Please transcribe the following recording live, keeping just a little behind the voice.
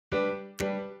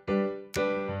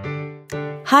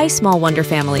Hi, Smallwonder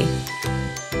family.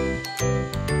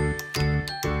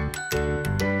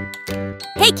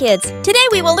 Hey kids, today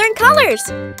we will learn colors.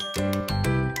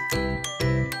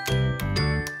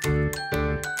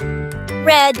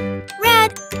 Red,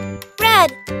 red,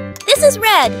 red. This is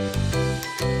red.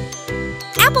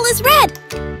 Apple is red.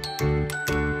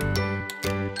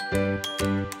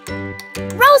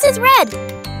 Rose is red.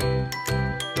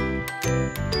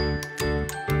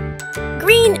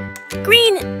 Green,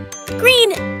 green,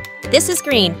 green. This is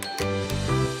green.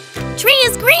 Tree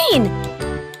is green.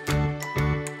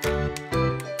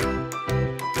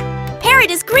 Parrot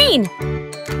is green.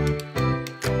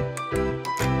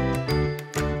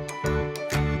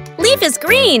 Leaf is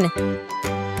green.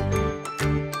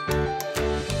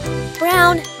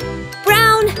 Brown,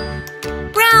 brown,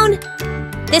 brown.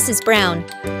 This is brown.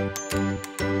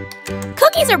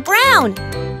 Cookies are brown.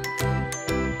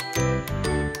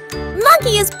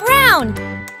 Monkey is brown.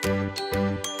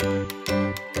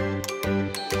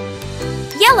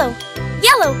 Yellow,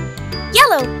 yellow,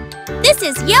 yellow. This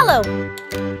is yellow.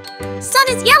 Sun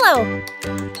is yellow.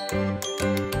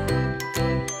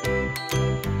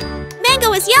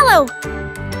 Mango is yellow.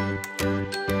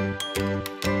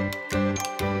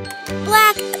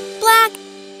 Black, black,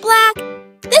 black.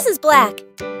 This is black.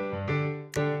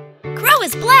 Crow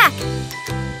is black.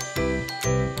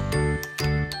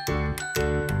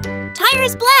 Tire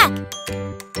is black.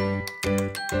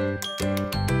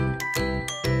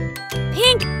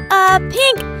 Pink,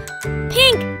 pink,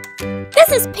 pink.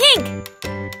 This is pink.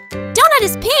 Donut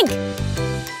is pink.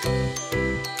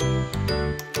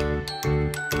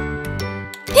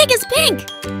 Pig is pink.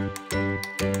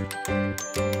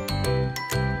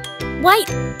 White,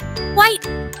 white,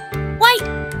 white.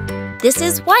 This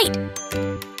is white.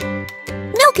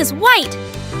 Milk is white.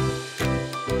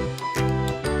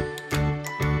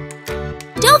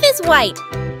 Dove is white.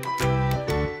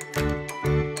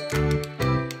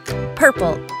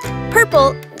 Purple,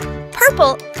 purple,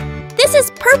 purple. This is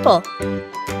purple.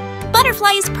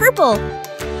 Butterfly is purple.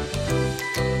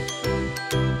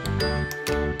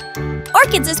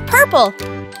 Orchids is purple.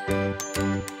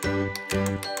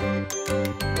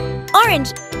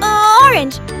 Orange,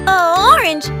 orange,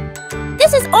 orange.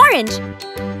 This is orange.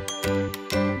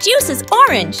 Juice is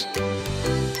orange.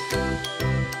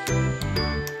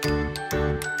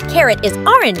 Carrot is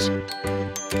orange.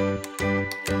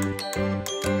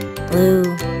 Blue,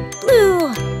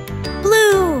 blue,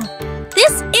 blue.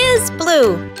 This is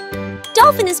blue.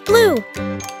 Dolphin is blue.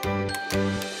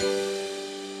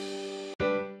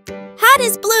 Hat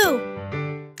is blue.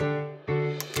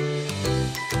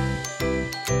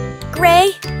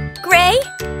 Gray, gray,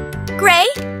 gray.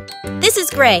 This is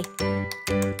gray.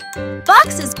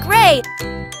 Box is gray.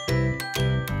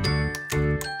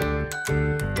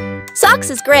 Socks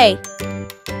is gray.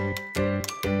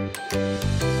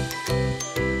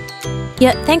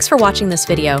 Yeah, thanks for watching this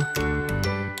video.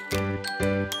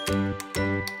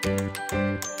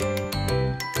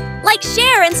 Like,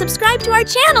 share, and subscribe to our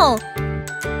channel.